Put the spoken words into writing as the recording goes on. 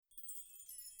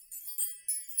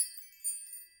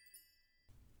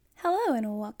Hello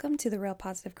and welcome to the Real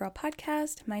Positive Girl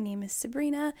podcast. My name is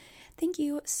Sabrina. Thank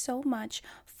you so much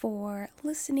for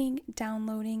listening,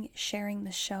 downloading, sharing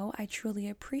the show. I truly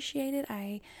appreciate it.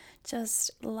 I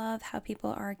just love how people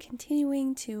are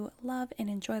continuing to love and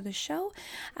enjoy the show.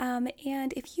 And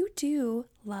if you do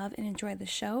love and enjoy the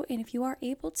show, and if you are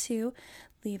able to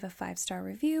leave a 5-star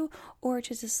review or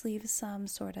to just leave some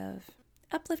sort of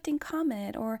uplifting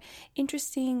comment or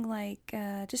interesting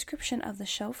description of the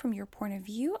show from your point of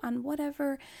view on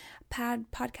whatever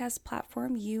podcast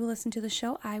platform you listen to the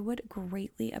show, I would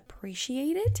greatly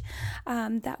appreciate it.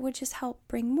 That would just help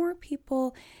bring more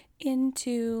people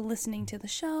into listening to the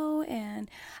show and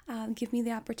give me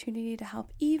the opportunity to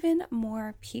help even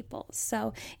more people.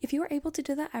 So if you were able to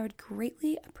do that, I would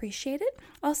greatly appreciate it.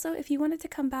 Also, if you wanted to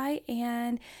come by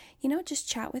and just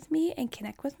chat with me and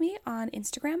connect with me on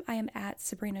Instagram, I am at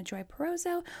Sabrina Joy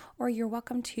Perozzo, or you're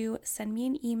welcome to send me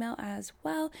an email as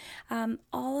well.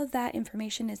 All of that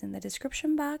information is in the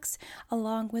description box,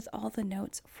 along with all the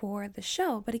notes for the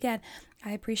show. But again,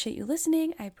 I appreciate you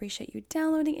listening. I appreciate you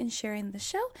downloading and sharing the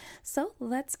show. So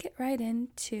let's get right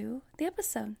into the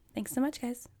episode. Thanks so much,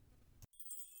 guys.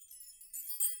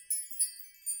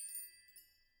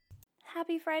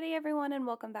 Happy Friday, everyone, and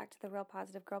welcome back to the Real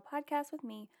Positive Girl podcast with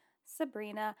me,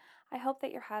 Sabrina. I hope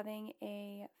that you're having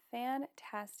a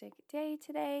fantastic day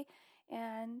today,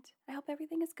 and I hope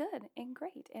everything is good and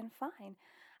great and fine.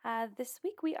 This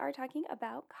week we are talking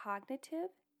about cognitive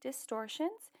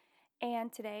distortions,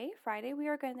 and today, Friday, we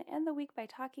are going to end the week by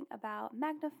talking about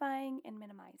magnifying and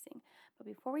minimizing. But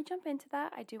before we jump into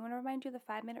that, I do want to remind you the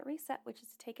 5-minute reset, which is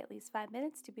to take at least 5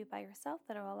 minutes to be by yourself.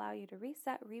 That will allow you to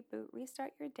reset, reboot,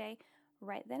 restart your day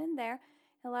right then and there.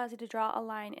 It allows you to draw a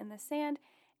line in the sand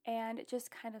and just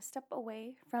kind of step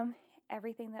away from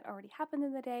everything that already happened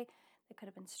in the day that could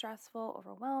have been stressful,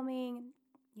 overwhelming,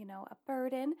 a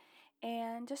burden,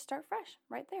 and just start fresh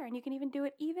right there. And you can even do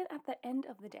it even at the end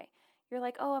of the day. You're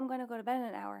like, oh, I'm going to go to bed in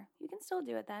an hour. You can still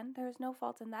do it then. There's no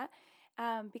fault in that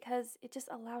because it just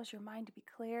allows your mind to be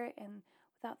clear and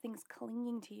without things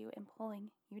clinging to you and pulling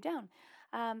you down.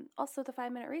 Also, the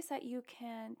 5-minute reset, you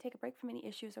can take a break from any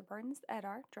issues or burdens that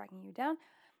are dragging you down.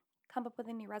 Come up with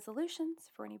any resolutions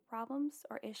for any problems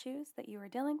or issues that you are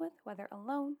dealing with, whether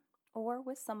alone or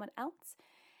with someone else.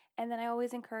 And then I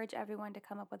always encourage everyone to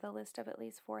come up with a list of at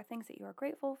least 4 things that you are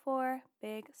grateful for,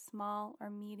 big, small, or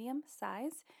medium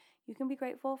size. You can be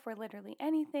grateful for literally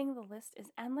anything. The list is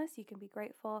endless. You can be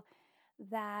grateful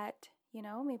that,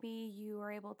 maybe you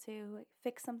were able to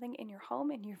fix something in your home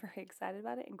and you're very excited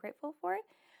about it and grateful for it.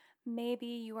 Maybe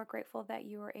you are grateful that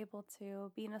you were able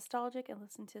to be nostalgic and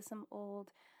listen to some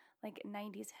old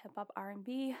 90s hip-hop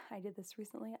R&B. I did this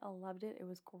recently. I loved it. It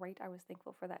was great. I was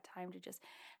thankful for that time to just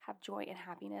have joy and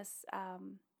happiness.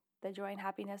 The joy and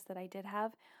happiness that I did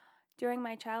have during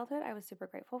my childhood, I was super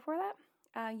grateful for that.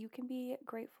 You can be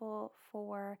grateful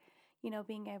for,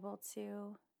 being able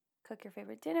to cook your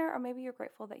favorite dinner, or maybe you're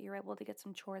grateful that you're able to get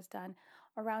some chores done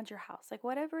around your house.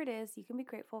 Whatever it is, you can be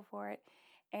grateful for it.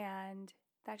 And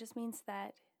that just means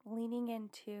that leaning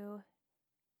into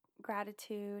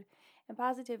gratitude and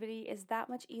positivity is that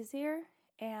much easier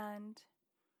and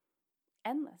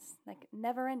endless,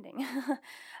 never ending.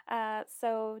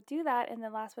 So do that. And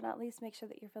then last but not least, make sure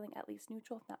that you're feeling at least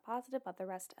neutral, if not positive, about the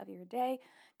rest of your day,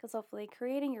 because hopefully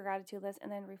creating your gratitude list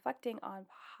and then reflecting on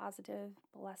positive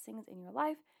blessings in your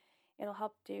life, it'll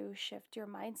help to shift your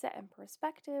mindset and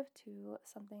perspective to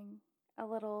something a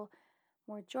little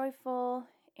more joyful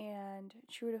and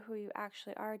true to who you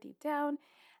actually are deep down,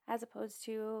 as opposed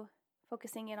to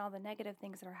focusing in on the negative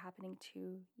things that are happening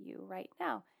to you right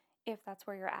now, if that's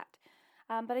where you're at.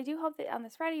 But I do hope that on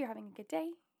this Friday you're having a good day,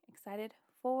 excited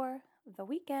for the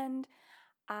weekend.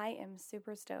 I am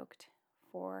super stoked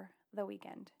for the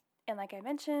weekend. And like I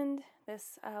mentioned,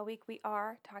 this week we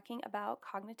are talking about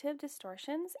cognitive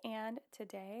distortions, and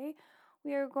today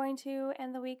we are going to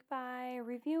end the week by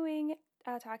reviewing,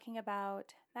 talking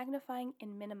about magnifying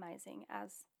and minimizing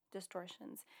as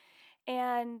distortions.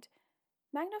 And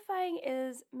magnifying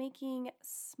is making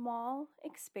small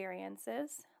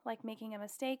experiences, like making a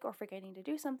mistake or forgetting to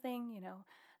do something,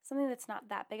 something that's not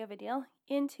that big of a deal,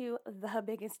 into the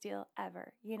biggest deal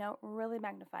ever, really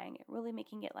magnifying it, really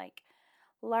making it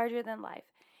larger than life.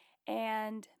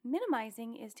 And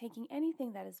minimizing is taking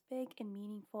anything that is big and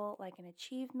meaningful, like an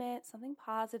achievement, something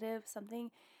positive, something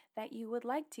that you would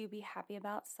like to be happy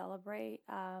about, celebrate,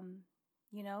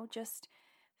 just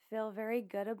feel very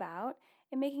good about,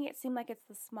 and making it seem like it's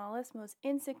the smallest, most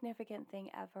insignificant thing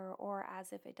ever, or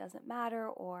as if it doesn't matter,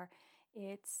 or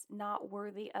it's not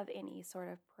worthy of any sort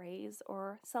of praise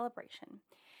or celebration.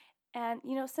 And,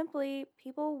 simply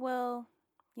people will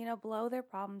blow their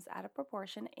problems out of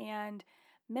proportion and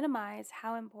minimize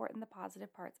how important the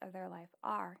positive parts of their life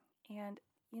are. And,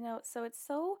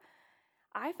 so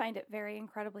I find it very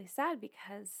incredibly sad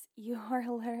because you are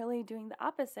literally doing the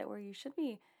opposite, where you should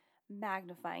be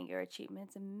magnifying your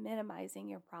achievements and minimizing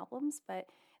your problems. But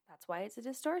that's why it's a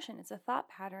distortion. It's a thought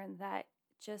pattern that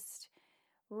just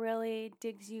really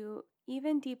digs you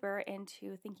even deeper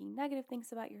into thinking negative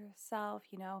things about yourself,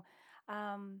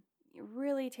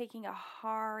 really taking a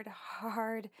hard,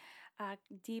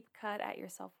 deep cut at your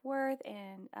self worth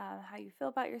and how you feel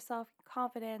about yourself,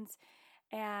 confidence,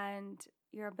 and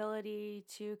your ability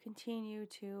to continue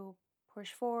to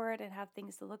push forward and have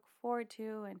things to look forward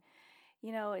to. And,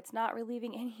 it's not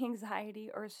relieving any anxiety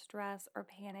or stress or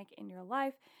panic in your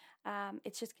life.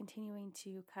 It's just continuing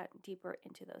to cut deeper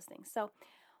into those things. So,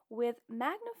 with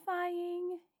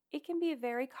magnifying, it can be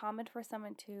very common for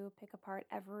someone to pick apart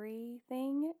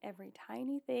everything, every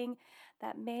tiny thing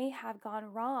that may have gone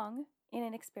wrong in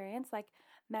an experience, like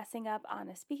messing up on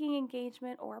a speaking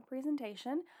engagement or a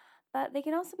presentation. But they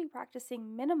can also be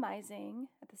practicing minimizing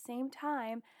at the same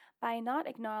time by not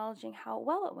acknowledging how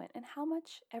well it went and how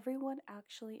much everyone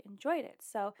actually enjoyed it.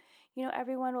 So,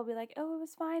 everyone will be like, "Oh, it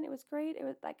was fine. It was great. It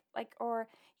was or,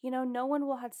 no one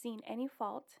will have seen any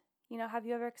fault. Have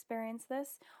you ever experienced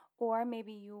this? Or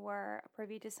maybe you were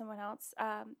privy to someone else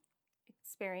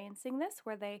experiencing this,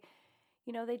 where they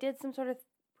did some sort of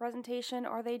presentation,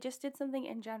 or they just did something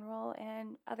in general,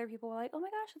 and other people were like, "Oh my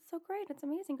gosh, it's so great. It's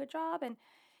amazing. Good job." And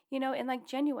like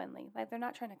genuinely, like they're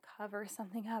not trying to cover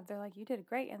something up. They're like, "You did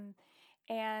great."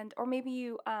 Or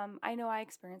maybe I know I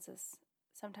experienced this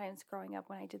sometimes growing up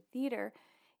when I did theater.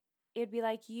 It'd be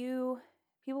like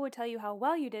people would tell you how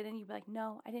well you did, and you'd be like,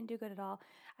 "No, I didn't do good at all.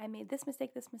 I made this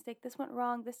mistake, this went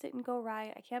wrong, this didn't go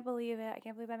right. I can't believe it. I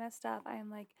can't believe I messed up. I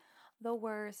am like the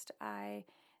worst. I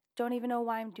don't even know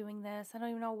why I'm doing this. I don't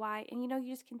even know why." And you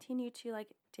just continue to like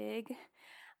dig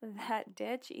that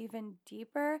ditch even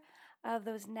deeper of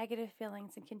those negative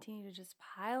feelings and continue to just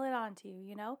pile it onto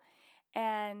you.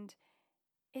 And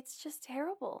it's just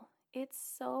terrible. It's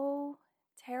so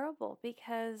terrible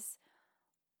because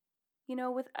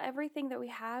with everything that we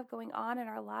have going on in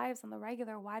our lives on the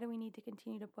regular, why do we need to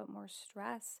continue to put more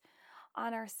stress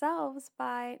on ourselves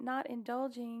by not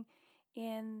indulging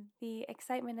in the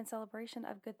excitement and celebration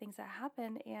of good things that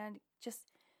happen, and just,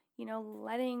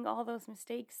 letting all those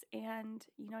mistakes and,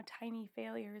 tiny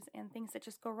failures and things that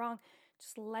just go wrong,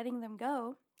 just letting them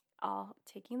go, all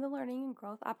taking the learning and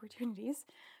growth opportunities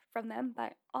from them,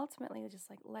 but ultimately just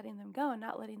like letting them go and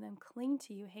not letting them cling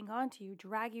to you, hang on to you,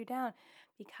 drag you down,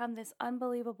 become this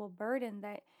unbelievable burden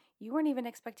that you weren't even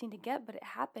expecting to get, but it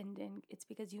happened, and it's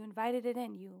because you invited it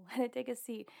in. You let it take a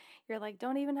seat. You're like,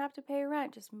 don't even have to pay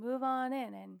rent, just move on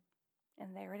in,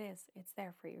 and there it is. It's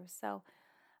there for you. So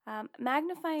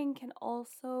magnifying can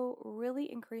also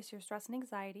really increase your stress and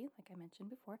anxiety, like I mentioned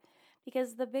before,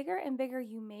 because the bigger and bigger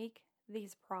you make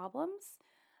these problems,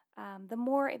 the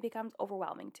more it becomes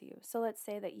overwhelming to you. So let's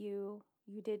say that you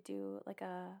did do like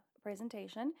a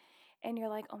presentation, and you're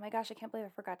like, "Oh my gosh, I can't believe I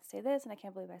forgot to say this, and I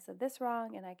can't believe I said this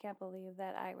wrong, and I can't believe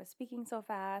that I was speaking so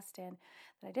fast, and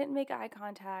that I didn't make eye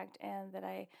contact, and that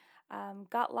I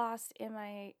got lost in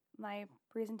my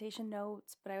presentation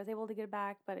notes, but I was able to get it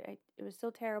back, but it was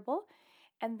still terrible."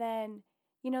 And then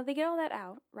they get all that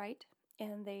out, right?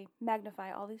 And they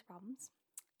magnify all these problems,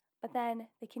 but then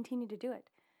they continue to do it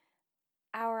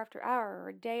hour after hour,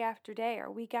 or day after day,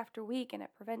 or week after week, and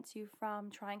it prevents you from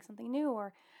trying something new,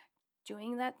 or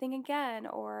doing that thing again,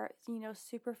 or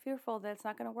super fearful that it's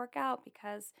not going to work out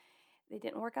because they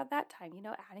didn't work out that time,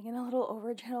 adding in a little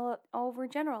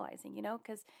overgeneralizing,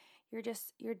 because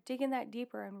you're digging that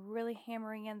deeper and really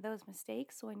hammering in those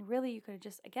mistakes, when really you could have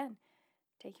just, again,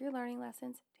 take your learning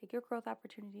lessons, take your growth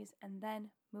opportunities, and then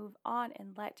move on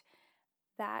and let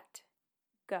that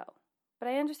go. But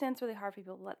I understand it's really hard for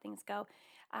people to let things go.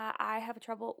 I have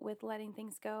trouble with letting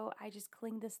things go. I just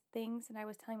cling to things. And I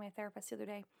was telling my therapist the other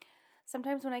day,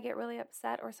 sometimes when I get really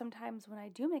upset, or sometimes when I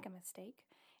do make a mistake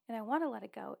and I want to let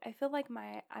it go, I feel like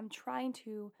I'm trying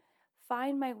to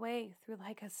find my way through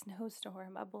like a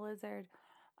snowstorm, a blizzard.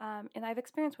 And I've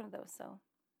experienced one of those, so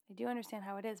I do understand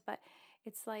how it is. But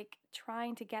it's like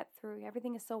trying to get through.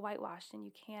 Everything is so whitewashed, and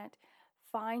you can't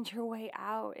find your way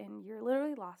out, and you're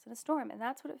literally lost in a storm. And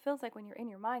that's what it feels like when you're in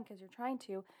your mind, because you're trying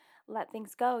to let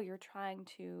things go. You're trying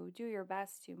to do your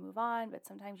best to move on, but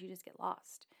sometimes you just get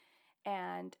lost.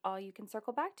 And all you can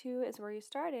circle back to is where you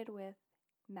started, with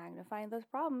magnifying those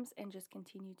problems, and just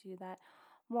continue to do that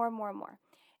more and more and more.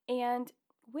 And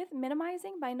with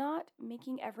minimizing, by not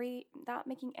making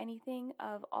anything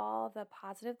of all the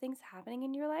positive things happening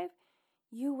in your life,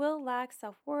 you will lack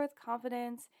self-worth,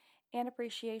 confidence, and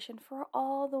appreciation for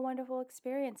all the wonderful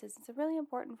experiences. It's really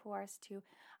important for us to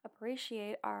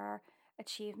appreciate our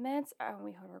achievements, when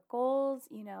we hit our goals,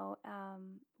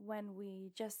 when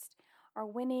we just are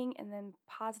winning and then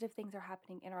positive things are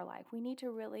happening in our life. We need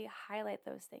to really highlight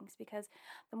those things, because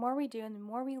the more we do and the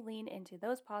more we lean into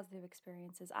those positive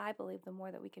experiences, I believe the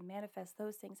more that we can manifest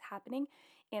those things happening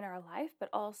in our life, but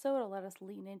also it'll let us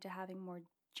lean into having more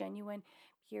genuine,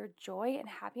 pure joy and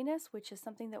happiness, which is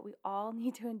something that we all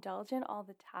need to indulge in all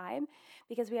the time,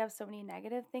 because we have so many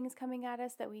negative things coming at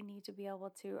us that we need to be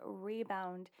able to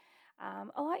rebound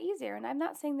a lot easier. And I'm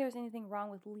not saying there's anything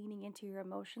wrong with leaning into your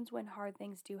emotions when hard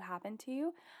things do happen to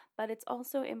you, but it's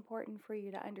also important for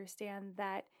you to understand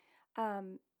that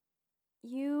um,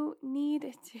 you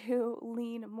need to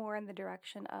lean more in the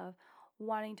direction of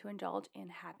wanting to indulge in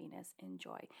happiness and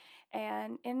joy,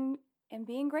 and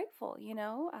being grateful.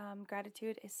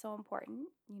 Gratitude is so important.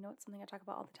 It's something I talk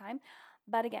about all the time.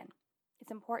 But again,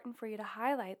 it's important for you to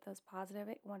highlight those positive,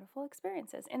 wonderful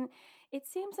experiences. And it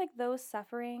seems like those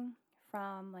suffering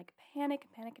from like panic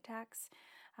attacks,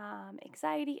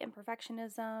 anxiety, and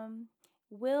perfectionism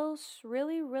will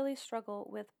really, really struggle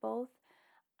with both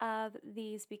of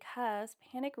these, because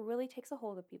panic really takes a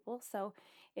hold of people. So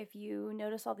if you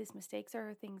notice all these mistakes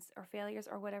or things or failures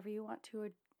or whatever you want to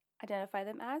identify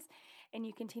them as, and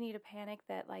you continue to panic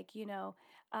that,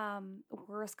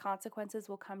 worse consequences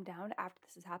will come down after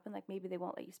this has happened, like maybe they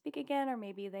won't let you speak again, or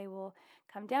maybe they will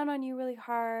come down on you really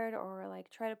hard, or like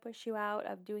try to push you out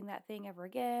of doing that thing ever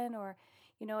again, or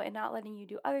and not letting you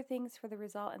do other things for the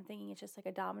result, and thinking it's just like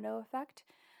a domino effect,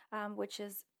 which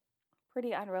is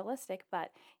pretty unrealistic.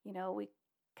 But we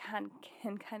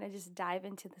can kind of just dive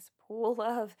into this pool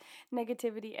of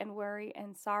negativity and worry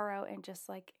and sorrow, and just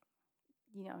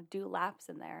do laps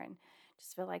in there, and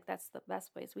just feel like that's the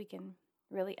best place we can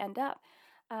really end up.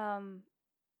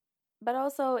 But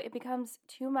also it becomes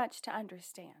too much to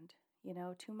understand,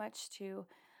 too much to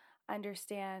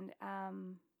understand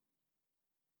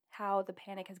how the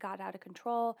panic has got out of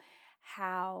control,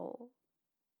 how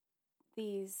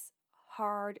these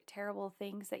hard, terrible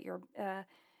things that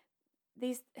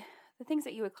the things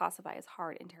that you would classify as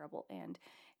hard and terrible and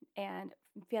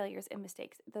failures and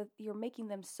mistakes, you're making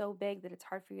them so big that it's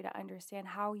hard for you to understand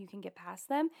how you can get past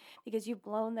them, because you've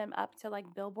blown them up to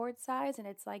like billboard size, and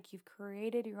it's like you've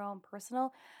created your own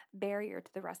personal barrier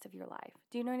to the rest of your life.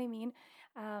 Do you know what I mean?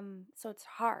 So it's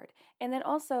hard. And then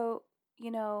also,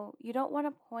 you don't want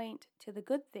to point to the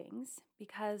good things,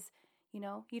 because you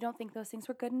don't think those things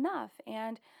were good enough,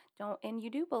 and you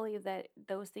do believe that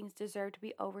those things deserve to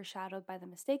be overshadowed by the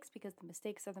mistakes, because the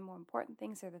mistakes are the more important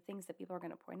things. They're the things that people are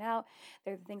going to point out.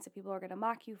 They're the things that people are going to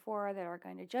mock you for, that are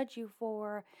going to judge you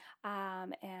for,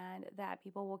 and that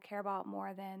people will care about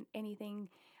more than anything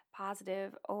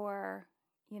positive or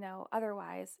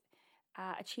otherwise,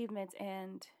 achievements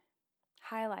and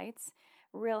highlights,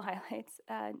 real highlights.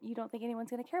 You don't think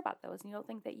anyone's going to care about those, and you don't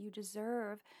think that you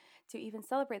deserve to even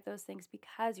celebrate those things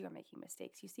because you're making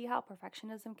mistakes. You see how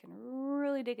perfectionism can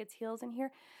really dig its heels in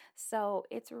here? So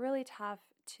it's really tough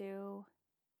to,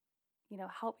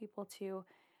 help people to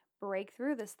break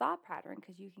through this thought pattern,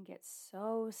 because you can get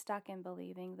so stuck in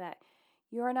believing that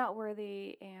you're not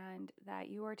worthy, and that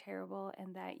you are terrible,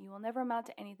 and that you will never amount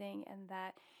to anything, and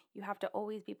that you have to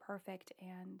always be perfect,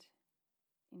 and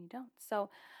you don't. So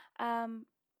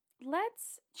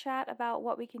let's chat about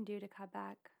what we can do to cut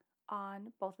back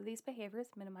on both of these behaviors,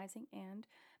 minimizing and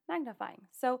magnifying.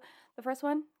 So the first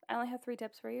one, I only have 3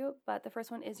 tips for you, but the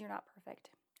first one is you're not perfect.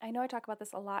 I know I talk about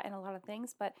this a lot in a lot of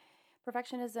things, but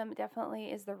perfectionism definitely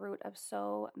is the root of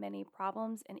so many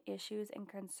problems and issues and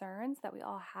concerns that we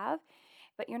all have.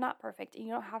 But you're not perfect, and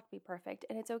you don't have to be perfect,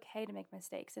 and it's okay to make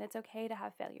mistakes, and it's okay to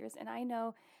have failures. And I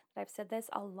know that I've said this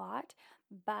a lot,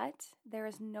 but there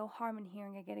is no harm in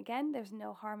hearing it again. There's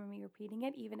no harm in me repeating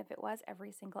it, even if it was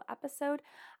every single episode.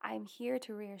 I'm here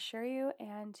to reassure you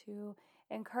and to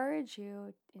encourage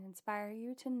you and inspire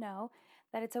you to know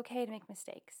that it's okay to make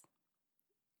mistakes.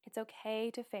 It's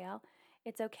okay to fail.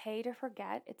 It's okay to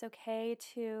forget. It's okay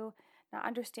to not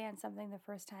understand something the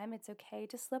first time. It's okay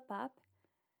to slip up.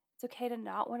 It's okay to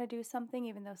not want to do something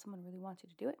even though someone really wants you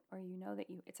to do it, or that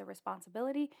it's a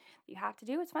responsibility that you have to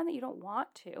do. It's fine that you don't want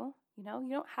to. You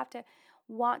don't have to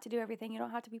want to do everything. You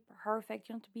don't have to be perfect.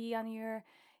 You don't have to be on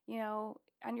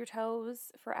your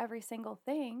toes for every single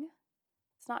thing.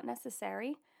 It's not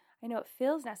necessary. I know it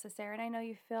feels necessary, and I know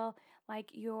you feel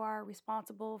like you are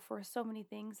responsible for so many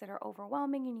things that are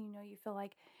overwhelming, and you feel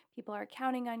like people are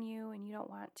counting on you, and you don't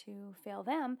want to fail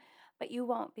them, but you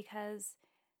won't, because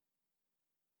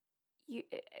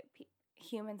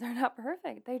humans are not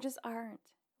perfect. They just aren't.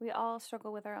 We all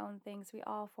struggle with our own things. We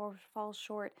all fall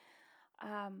short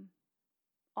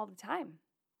all the time,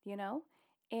 you know?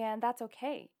 And that's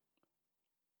okay.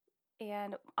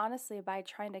 And honestly, by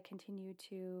trying to continue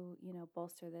to,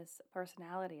 bolster this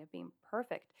personality of being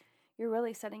perfect, you're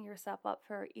really setting yourself up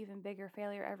for even bigger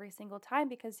failure every single time,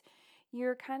 because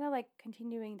you're kind of like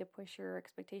continuing to push your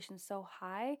expectations so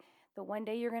high that one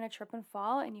day you're going to trip and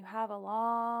fall, and you have a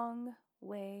long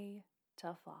way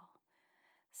to fall.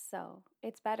 So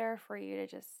it's better for you to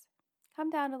just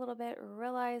come down a little bit,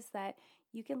 realize that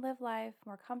you can live life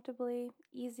more comfortably,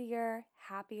 easier,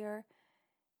 happier,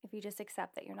 if you just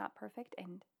accept that you're not perfect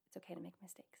and it's okay to make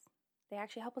mistakes. They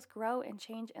actually help us grow and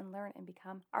change and learn and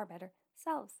become our better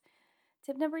selves.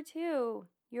 Tip number 2,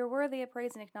 you're worthy of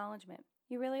praise and acknowledgement.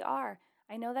 You really are.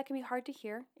 I know that can be hard to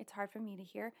hear. It's hard for me to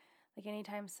hear. Like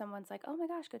anytime someone's like, oh my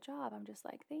gosh, good job, I'm just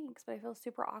like, thanks, but I feel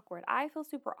super awkward. I feel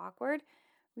super awkward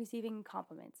receiving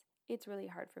compliments. It's really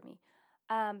hard for me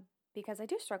because I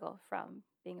do struggle from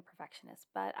being a perfectionist,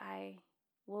 but I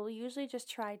will usually just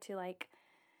try to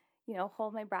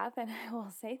hold my breath, and I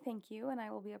will say thank you, and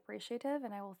I will be appreciative,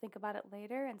 and I will think about it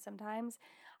later. And sometimes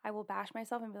I will bash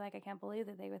myself and be like, I can't believe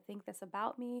that they would think this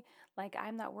about me. Like,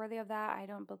 I'm not worthy of that. I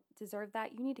don't deserve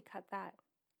that. You need to cut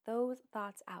those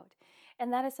thoughts out.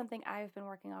 And that is something I've been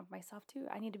working on myself too.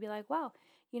 I need to be like, wow,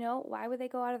 why would they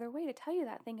go out of their way to tell you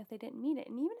that thing if they didn't mean it?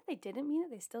 And even if they didn't mean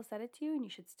it, they still said it to you, and you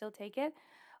should still take it.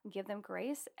 Give them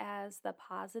grace as the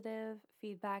positive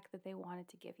feedback that they wanted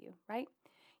to give you, right?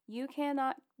 You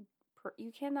cannot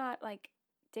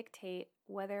dictate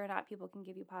whether or not people can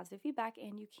give you positive feedback,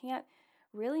 and you can't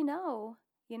really know,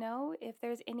 if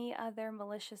there's any other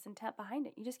malicious intent behind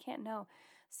it. You just can't know.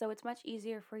 So it's much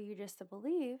easier for you just to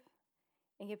believe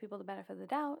and give people the benefit of the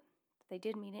doubt that they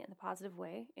did mean it in the positive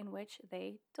way in which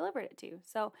they delivered it to you.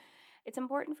 So it's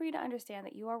important for you to understand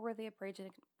that you are worthy of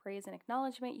praise and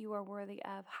acknowledgement. You are worthy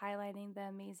of highlighting the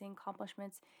amazing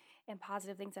accomplishments and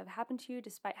positive things that have happened to you,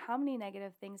 despite how many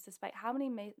negative things, despite how many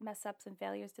mess ups and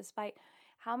failures, despite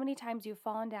how many times you've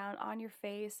fallen down on your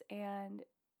face and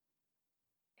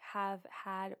have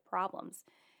had problems.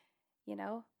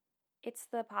 It's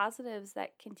the positives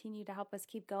that continue to help us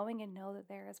keep going and know that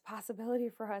there is possibility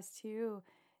for us to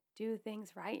do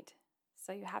things right.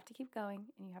 So you have to keep going,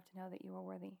 and you have to know that you are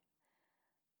worthy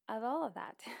of all of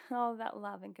that, all of that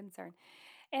love and concern.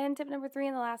 And tip number 3,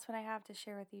 and the last one I have to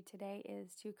share with you today,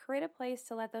 is to create a place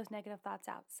to let those negative thoughts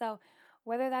out. So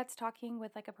whether that's talking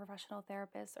with like a professional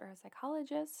therapist or a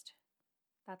psychologist,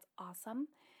 that's awesome.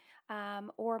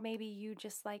 Or maybe you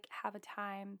just have a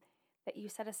time that you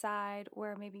set aside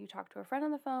where maybe you talk to a friend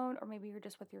on the phone, or maybe you're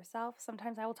just with yourself.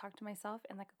 Sometimes I will talk to myself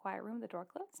in a quiet room, the door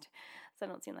closed, so I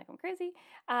don't seem like I'm crazy,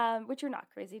 which you're not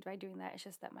crazy by doing that. It's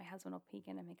just that my husband will peek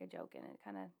in and make a joke, and it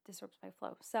kind of disrupts my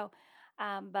flow. So,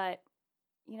 but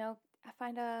I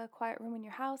find a quiet room in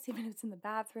your house, even if it's in the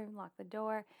bathroom, lock the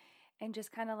door, and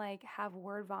just kind of have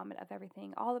word vomit of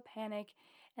everything, all the panic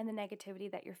and the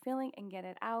negativity that you're feeling, and get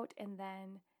it out, and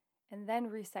then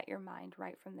reset your mind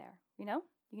right from there.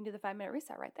 You can do the 5-minute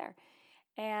reset right there.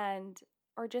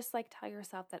 Or just tell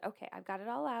yourself that, okay, I've got it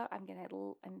all out. I'm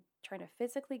trying to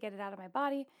physically get it out of my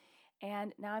body.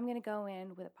 And now I'm going to go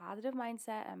in with a positive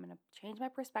mindset. I'm going to change my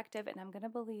perspective, and I'm going to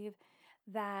believe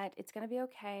that it's going to be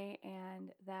okay,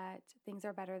 and that things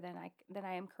are better than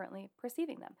I am currently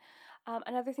perceiving them.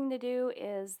 Another thing to do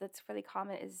that's really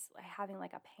common is having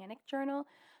a panic journal.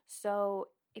 So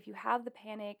if you have the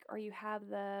panic or you have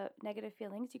the negative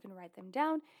feelings, you can write them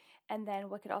down. And then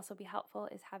what could also be helpful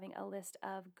is having a list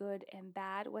of good and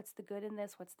bad. What's the good in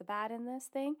this? What's the bad in this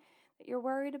thing that you're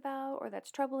worried about, or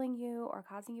that's troubling you, or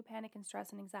causing you panic and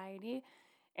stress and anxiety,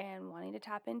 and wanting to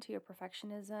tap into your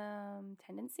perfectionism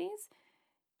tendencies?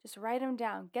 Just write them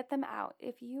down, get them out.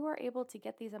 If you are able to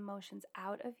get these emotions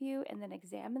out of you and then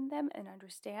examine them and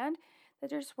understand that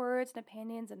there's words and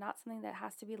opinions and not something that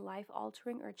has to be life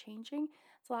altering or changing,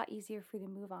 it's a lot easier for you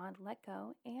to move on, let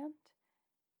go, and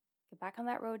get back on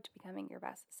that road to becoming your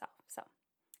best self. So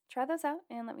try those out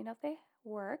and let me know if they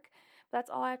work. But that's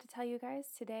all I have to tell you guys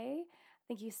today.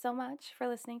 Thank you so much for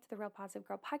listening to the Real Positive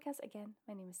Girl podcast. Again,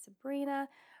 my name is Sabrina.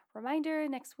 Reminder,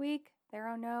 next week there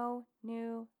are no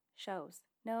new shows.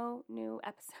 No new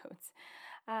episodes.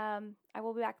 I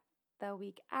will be back the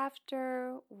week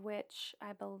after, which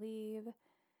I believe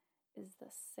is the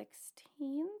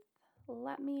 16th.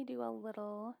 Let me do a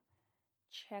little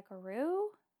checkaroo.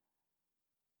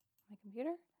 My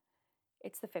computer.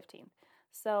 It's the 15th.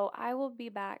 So I will be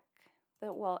back,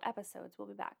 episodes will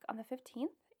be back on the 15th.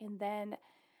 And then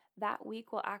that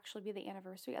week will actually be the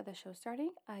anniversary of the show starting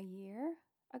a year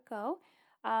ago.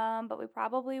 But we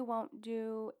probably won't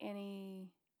do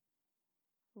any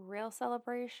real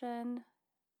celebration,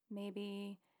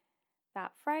 maybe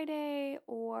that Friday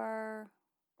or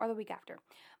the week after.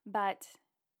 But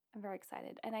I'm very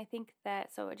excited. And I think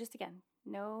that, so just again,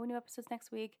 no new episodes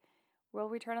next week. We'll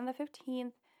return on the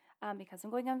 15th because I'm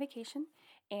going on vacation.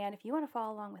 And if you want to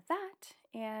follow along with that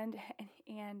and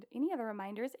any other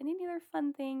reminders and any other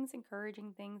fun things,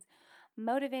 encouraging things,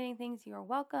 motivating things, you are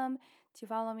welcome to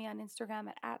follow me on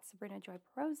Instagram at Sabrina Joy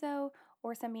Perozo,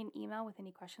 or send me an email with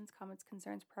any questions, comments,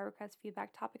 concerns, prayer requests,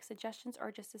 feedback, topic suggestions,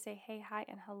 or just to say hey, hi,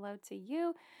 and hello to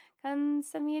you. Come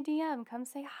send me a DM. Come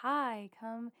say hi.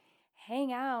 Come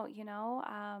hang out.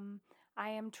 I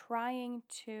am trying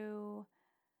to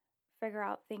figure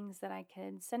out things that I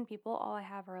could send people. All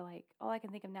I can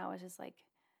think of now is just like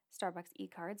Starbucks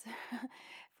e-cards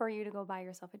for you to go buy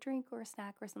yourself a drink or a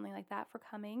snack or something like that for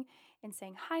coming and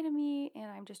saying hi to me. And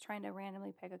I'm just trying to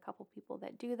randomly pick a couple people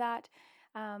that do that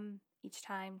each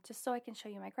time, just so I can show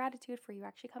you my gratitude for you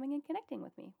actually coming and connecting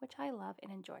with me, which I love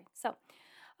and enjoy. So,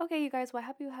 okay, you guys, well, I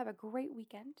hope you have a great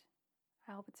weekend.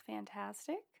 I hope it's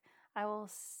fantastic. I will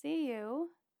see you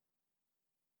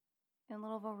in a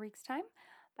little over a week's time.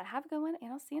 But have a good one,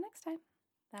 and I'll see you next time.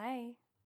 Bye.